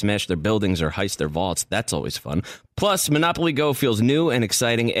friends when you smash their buildings or heist their vaults. That's always fun. Plus, Monopoly Go feels new and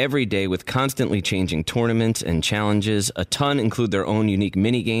exciting every day with constantly changing tournaments and challenges. A ton include their own unique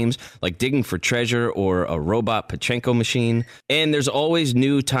mini games like digging for treasure or a robot Pachinko machine. And there's always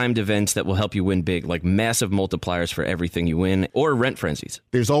new timed events that will help you win big, like massive multipliers for everything you win or rent frenzies.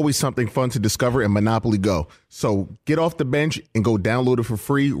 There's always something fun to discover in Monopoly Go. So get off the bench and go download it for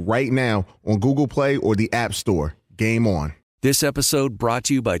free right now on Google Play or the App Store. Game on. This episode brought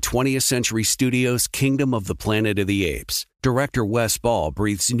to you by 20th Century Studios' Kingdom of the Planet of the Apes. Director Wes Ball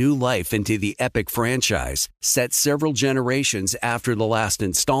breathes new life into the epic franchise, set several generations after the last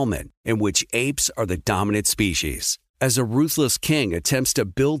installment, in which apes are the dominant species. As a ruthless king attempts to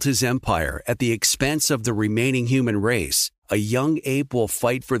build his empire at the expense of the remaining human race, a young ape will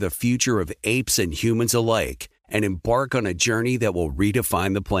fight for the future of apes and humans alike and embark on a journey that will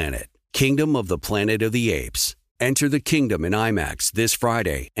redefine the planet. Kingdom of the Planet of the Apes. Enter the kingdom in IMAX this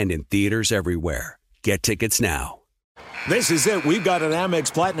Friday and in theaters everywhere. Get tickets now. This is it. We've got an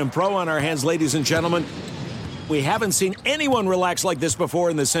Amex Platinum Pro on our hands, ladies and gentlemen. We haven't seen anyone relax like this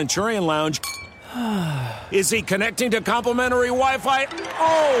before in the Centurion Lounge. Is he connecting to complimentary Wi-Fi?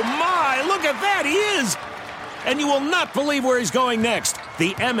 Oh, my! Look at that! He is! And you will not believe where he's going next. The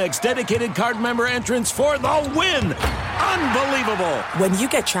Amex dedicated card member entrance for the win! Unbelievable! When you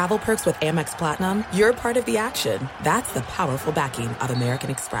get travel perks with Amex Platinum, you're part of the action. That's the powerful backing of American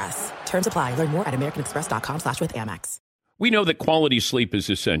Express. Terms apply. Learn more at americanexpress.com/withAmex. We know that quality sleep is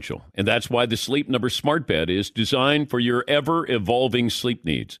essential, and that's why the Sleep Number Smart Bed is designed for your ever-evolving sleep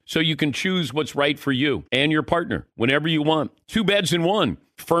needs, so you can choose what's right for you and your partner whenever you want. 2 beds in one,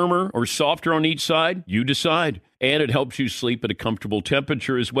 firmer or softer on each side, you decide. And it helps you sleep at a comfortable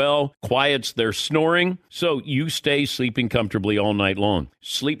temperature as well, quiets their snoring, so you stay sleeping comfortably all night long.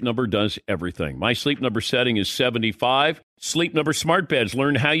 Sleep Number does everything. My Sleep Number setting is 75. Sleep Number Smart Beds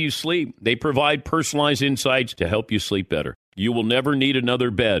learn how you sleep. They provide personalized insights to help you sleep better. You will never need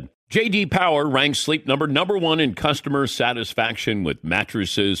another bed. J.D. Power ranks Sleep Number #1 in customer satisfaction with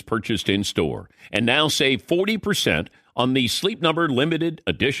mattresses purchased in-store. And now save 40% on the Sleep Number Limited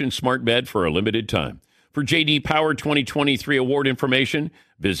Edition Smart Bed for a limited time. For J.D. Power 2023 award information,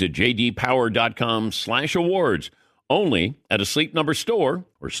 visit jdpower.com/awards. Only at a Sleep Number store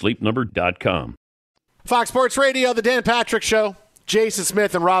or sleepnumber.com. Fox Sports Radio, the Dan Patrick Show. Jason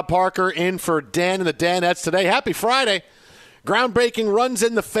Smith and Rob Parker in for Dan and the Danettes today. Happy Friday. Groundbreaking runs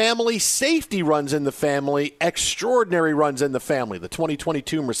in the family, safety runs in the family, extraordinary runs in the family. The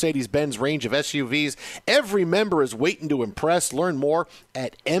 2022 Mercedes-Benz range of SUVs. Every member is waiting to impress. Learn more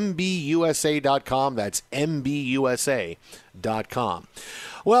at MBUSA.com. That's MBUSA.com.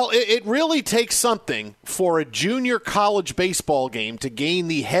 Well, it really takes something for a junior college baseball game to gain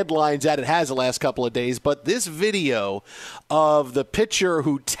the headlines that it has the last couple of days. But this video of the pitcher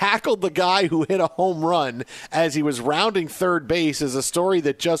who tackled the guy who hit a home run as he was rounding third base is a story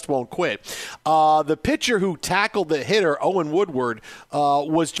that just won't quit. The pitcher who tackled the hitter, Owen Woodward,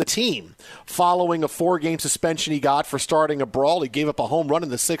 was the team following a 4-game suspension he got for starting a brawl. He gave up a home run in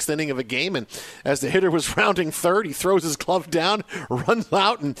the 6th inning of a game, and as the hitter was rounding third, he throws his glove down, runs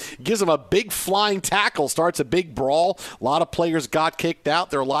out, and gives him a big flying tackle, starts a big brawl. A lot of players got kicked out.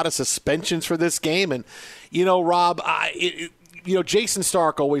 There are a lot of suspensions for this game. And, Rob, Jason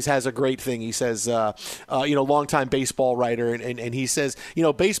Stark always has a great thing. He says, longtime baseball writer, and he says,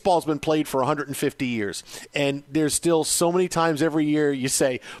 baseball's been played for 150 years. And there's still so many times every year you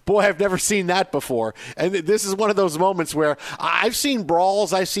say, boy, I've never seen that before. And this is one of those moments where I've seen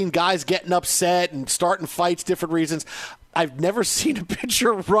brawls. I've seen guys getting upset and starting fights, different reasons. I've never seen a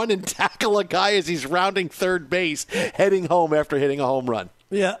pitcher run and tackle a guy as he's rounding third base, heading home after hitting a home run.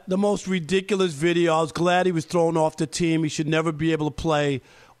 Yeah, the most ridiculous video. I was glad he was thrown off the team. He should never be able to play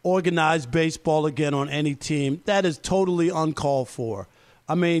organized baseball again on any team. That is totally uncalled for.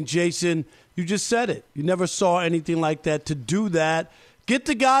 I mean, Jason, you just said it. You never saw anything like that. To do that, get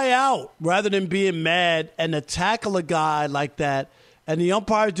the guy out rather than being mad and to tackle a guy like that. And the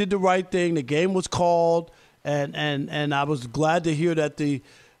umpires did the right thing. The game was called. And I was glad to hear that the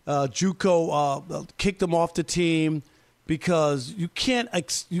JUCO kicked him off the team, because you can't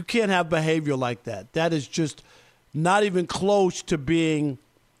have behavior like that. That is just not even close to being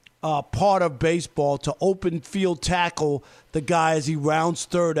part of baseball, to open field tackle the guy as he rounds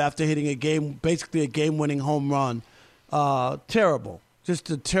third after hitting basically a game-winning home run. Terrible. Just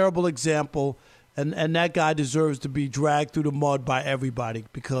a terrible example. And that guy deserves to be dragged through the mud by everybody,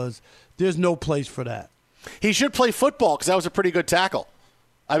 because there's no place for that. He should play football, because that was a pretty good tackle.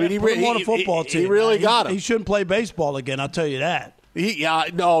 I mean, he on a football team. He really got him. He shouldn't play baseball again, I'll tell you that.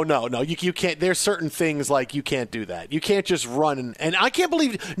 No. You can't. There's certain things like you can't do that. You can't just run. And I can't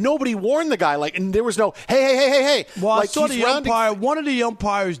believe nobody warned the guy. And there was no, hey. Well, I saw the umpire. One of the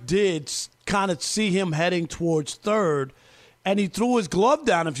umpires did kind of see him heading towards third, and he threw his glove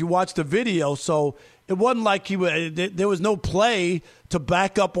down, if you watch the video. So it wasn't like there was no play to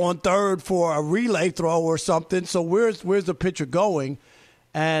back up on third for a relay throw or something. So where's the pitcher going?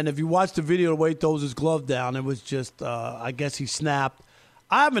 And if you watch the video, the way he throws his glove down, it was just, I guess he snapped.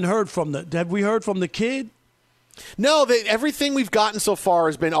 I haven't heard from have we heard from the kid? No, everything we've gotten so far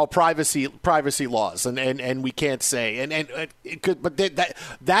has been all privacy laws, and we can't say. But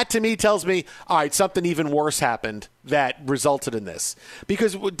that to me tells me, all right, something even worse happened that resulted in this.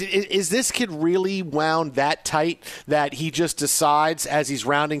 Because is this kid really wound that tight that he just decides as he's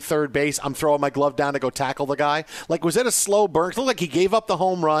rounding third base, I'm throwing my glove down to go tackle the guy? Like, was it a slow burn? It looked like he gave up the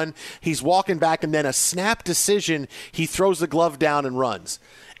home run. He's walking back, and then a snap decision, he throws the glove down and runs.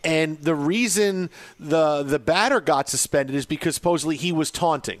 And the reason the batter got suspended is because supposedly he was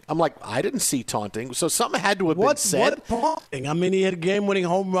taunting. I'm like, I didn't see taunting. So something had to have been said. What taunting? I mean, he had a game-winning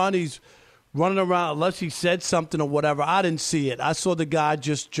home run. He's running around unless he said something or whatever. I didn't see it. I saw the guy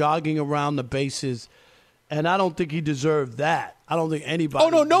just jogging around the bases, and I don't think he deserved that. I don't think anybody. Oh,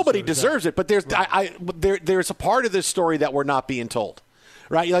 no, nobody deserves it. But there's a part of this story that we're not being told.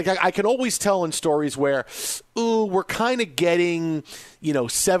 Right, like I can always tell in stories where, we're kind of getting,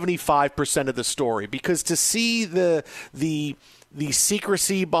 75% of the story, because to see the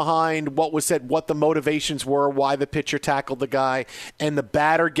secrecy behind what was said, what the motivations were, why the pitcher tackled the guy, and the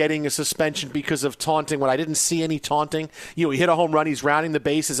batter getting a suspension because of taunting when I didn't see any taunting. He hit a home run, he's rounding the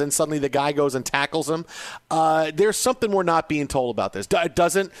bases, and suddenly the guy goes and tackles him. There's something we're not being told about this. It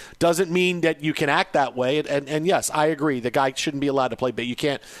doesn't mean that you can act that way. And yes, I agree, the guy shouldn't be allowed to play, but you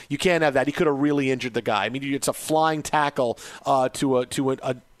can't have that. He could have really injured the guy. I mean, it's a flying tackle to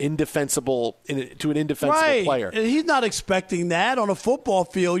an indefensible right. player. And he's not expecting that. On a football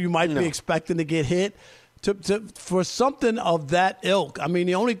field, you might be expecting to get hit for something of that ilk. I mean,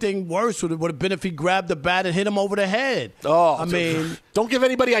 the only thing worse would have been if he grabbed the bat and hit him over the head. Oh, I mean, don't give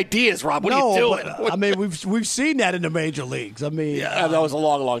anybody ideas, Rob. What are you doing? I mean, we've seen that in the major leagues. I mean, that was a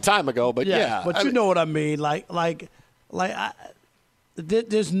long time ago, but yeah. But you know what I mean?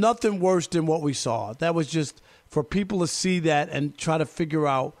 There's nothing worse than what we saw. That was just for people to see that and try to figure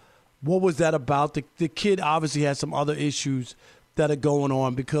out what was that about. The kid obviously has some other issues that are going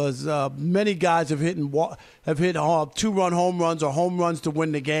on, because many guys have hit 2-run home runs or home runs to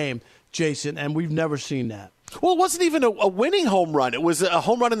win the game, Jason, and we've never seen that. Well, it wasn't even a winning home run. It was a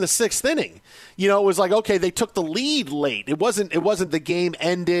home run in the 6th inning. It was like, okay, they took the lead late. It wasn't the game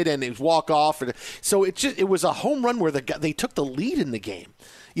ended and it was walk off. So it was a home run where they took the lead in the game.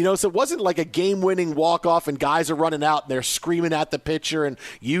 So it wasn't like a game-winning walk-off and guys are running out and they're screaming at the pitcher and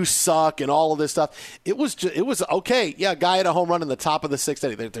you suck and all of this stuff. It was okay. Yeah, guy had a home run in the top of the 6th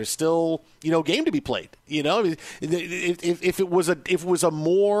inning. There's still, game to be played. If it was a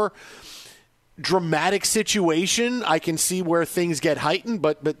more dramatic situation, I can see where things get heightened.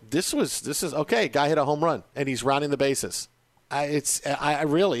 But this is okay. Guy hit a home run and he's rounding the bases. It's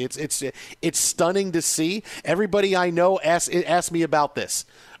stunning to see. Everybody I know ask me about this,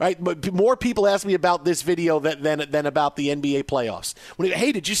 right? But more people ask me about this video than about the NBA playoffs.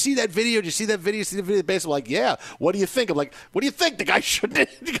 Hey, did you see that video? Did you see that video? See the video? Basically, like, yeah. What do you think? I'm like, what do you think? The guy shouldn't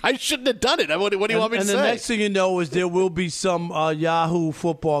have done it. What do you want me to say? And the next thing you know is there will be some Yahoo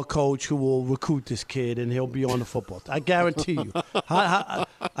football coach who will recruit this kid, and he'll be on the football team. I guarantee you.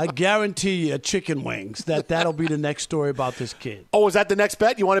 I guarantee you, chicken wings. That'll be the next story about this kid. Oh, is that the next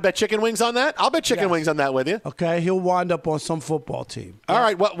bet? You want to bet chicken wings on that? I'll bet chicken wings on that with you. Okay, he'll wind up on some football team. All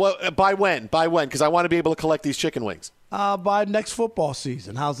right, by when? By when? Because I want to be able to collect these chicken wings. By next football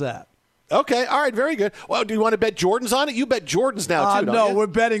season. How's that? Okay, all right, very good. Well, do you want to bet Jordans on it? You bet Jordans now, too, don't no, you? we're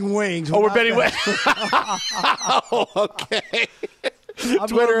betting wings. We're betting wings. Oh, okay. I'm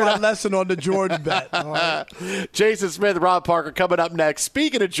learning my lesson on the Jordan bet. All right. Jason Smith, Rob Parker coming up next.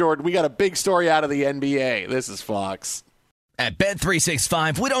 Speaking of Jordan, we got a big story out of the NBA. This is Fox. At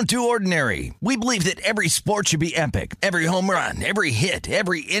Bet365, we don't do ordinary. We believe that every sport should be epic. Every home run, every hit,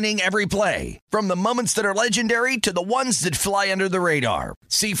 every inning, every play. From the moments that are legendary to the ones that fly under the radar.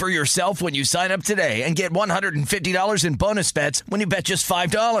 See for yourself when you sign up today and get $150 in bonus bets when you bet just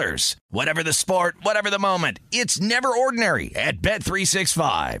 $5. Whatever the sport, whatever the moment, it's never ordinary at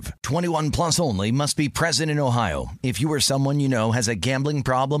Bet365. 21 plus only. Must be present in Ohio. If you or someone you know has a gambling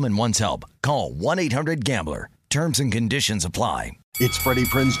problem and wants help, call 1-800-GAMBLER. Terms and conditions apply. It's Freddie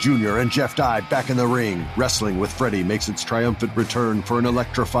Prinze Jr. and Jeff Dye back in the ring. Wrestling with Freddie makes its triumphant return for an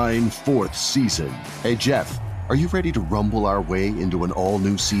electrifying 4th season. Hey, Jeff, are you ready to rumble our way into an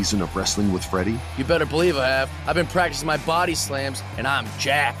all-new season of Wrestling with Freddie? You better believe I have. I've been practicing my body slams, and I'm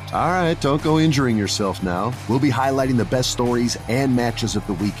jacked. All right, don't go injuring yourself now. We'll be highlighting the best stories and matches of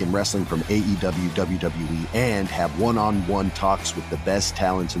the week in wrestling from AEW, WWE, and have one-on-one talks with the best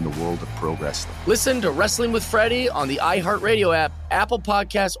talents in the world of pro wrestling. Listen to Wrestling with Freddie on the iHeartRadio app, Apple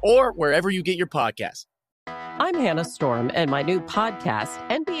Podcasts, or wherever you get your podcasts. I'm Hannah Storm, and my new podcast,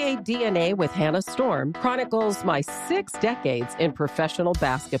 NBA DNA with Hannah Storm, chronicles my 6 decades in professional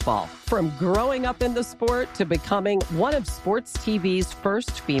basketball. From growing up in the sport to becoming one of sports TV's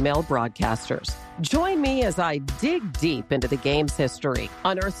first female broadcasters. Join me as I dig deep into the game's history,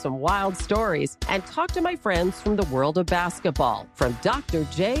 unearth some wild stories, and talk to my friends from the world of basketball, from Dr.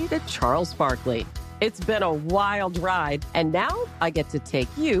 J to Charles Barkley. It's been a wild ride, and now I get to take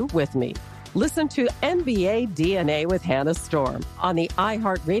you with me. Listen to NBA DNA with Hannah Storm on the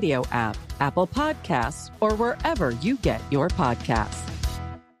iHeartRadio app, Apple Podcasts, or wherever you get your podcasts.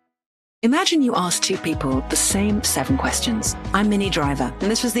 Imagine you ask 2 people the same 7 questions. I'm Minnie Driver, and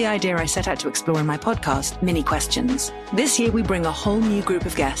this was the idea I set out to explore in my podcast, Mini Questions. This year, we bring a whole new group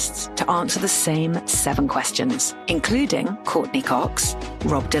of guests to answer the same 7 questions, including Courtney Cox,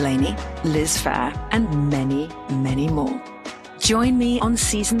 Rob Delaney, Liz Phair, and many, many more. Join me on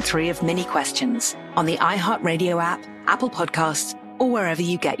Season 3 of Mini Questions on the iHeartRadio app, Apple Podcasts, or wherever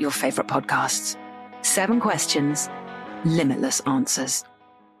you get your favorite podcasts. 7 questions, limitless answers.